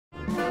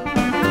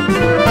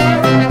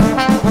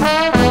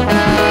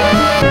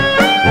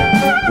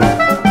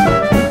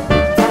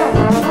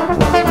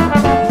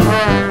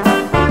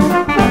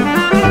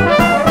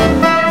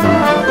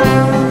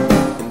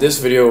In this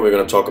video we're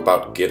going to talk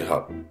about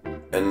GitHub,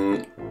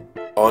 and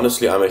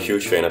honestly I'm a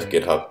huge fan of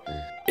GitHub.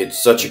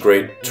 It's such a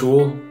great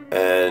tool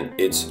and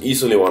it's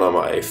easily one of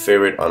my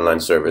favorite online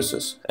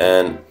services,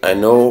 and I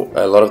know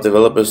a lot of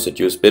developers that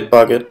use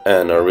Bitbucket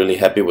and are really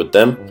happy with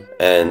them,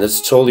 and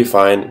that's totally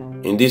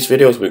fine. In these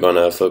videos we're going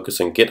to focus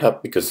on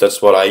GitHub because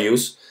that's what I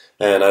use,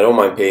 and I don't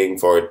mind paying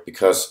for it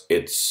because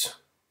it's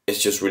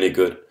just really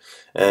good.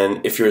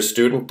 And if you're a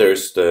student,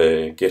 there's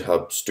the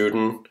GitHub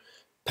student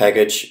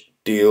package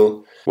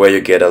deal where you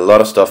get a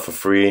lot of stuff for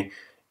free,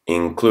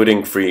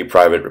 including free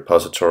private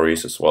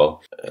repositories as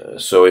well.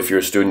 So if you're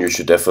a student, you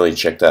should definitely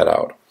check that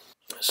out.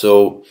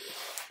 So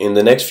in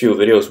the next few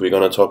videos we're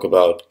going to talk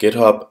about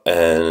GitHub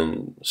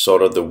and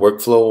sort of the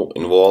workflow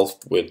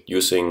involved with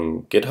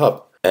using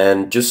GitHub.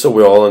 And just so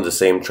we're all on the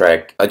same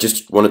track, I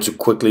just wanted to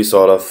quickly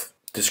sort of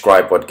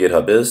describe what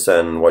GitHub is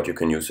and what you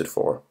can use it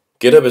for.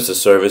 GitHub is a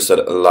service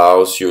that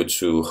allows you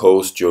to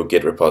host your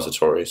Git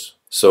repositories.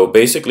 So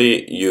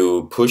basically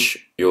you push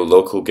your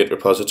local Git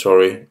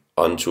repository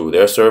onto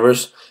their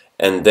servers,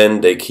 and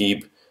then they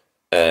keep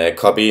a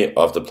copy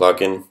of the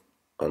plugin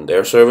on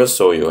their servers,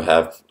 so you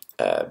have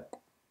a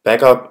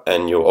backup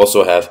and you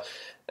also have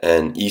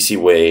an easy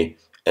way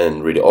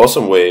and really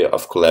awesome way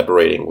of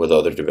collaborating with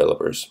other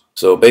developers.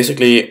 So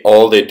basically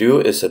all they do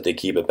is that they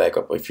keep a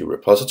backup of your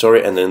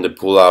repository, and then they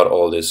pull out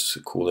all this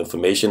cool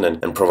information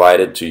and provide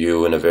it to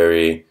you in a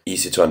very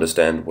easy to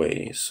understand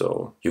way.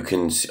 So you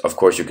can, of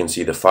course, you can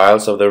see the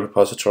files of the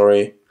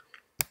repository,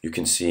 you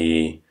can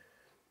see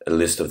a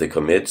list of the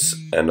commits,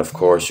 and of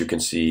course you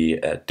can see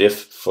a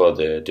diff for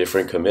the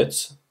different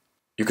commits.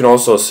 You can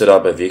also set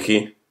up a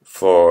wiki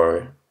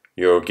for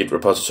your Git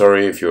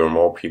repository if you're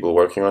more people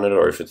working on it,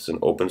 or if it's an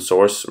open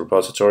source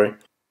repository.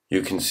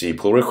 You can see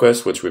pull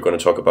requests, which we're going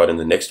to talk about in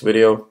the next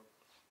video.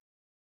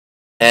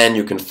 And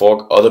you can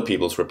fork other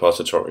people's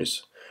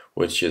repositories,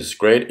 which is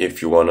great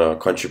if you want to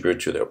contribute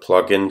to their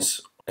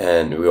plugins.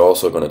 And we're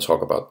also going to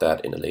talk about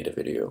that in a later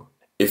video.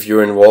 If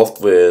you're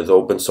involved with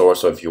open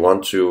source, or if you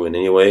want to in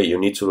any way, you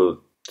need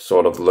to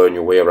sort of learn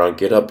your way around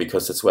GitHub,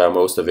 because that's where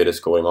most of it is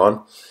going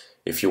on.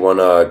 If you want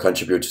to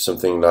contribute to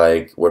something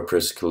like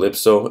WordPress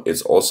Calypso,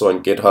 it's also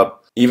on GitHub.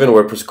 Even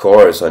WordPress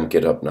Core is on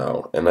GitHub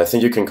now, and I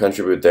think you can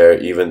contribute there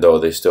even though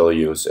they still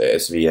use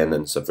SVN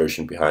and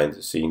Subversion behind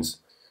the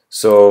scenes.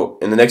 So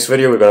in the next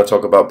video we're going to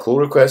talk about pull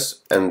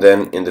requests, and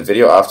then in the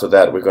video after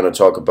that we're going to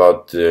talk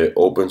about the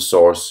open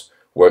source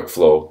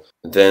workflow.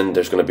 Then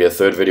there's going to be a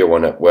third video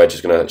where I'm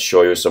just going to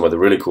show you some of the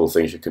really cool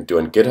things you can do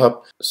on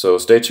GitHub. So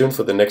stay tuned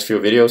for the next few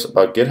videos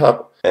about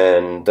GitHub,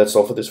 and that's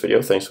all for this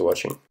video. Thanks for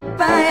watching.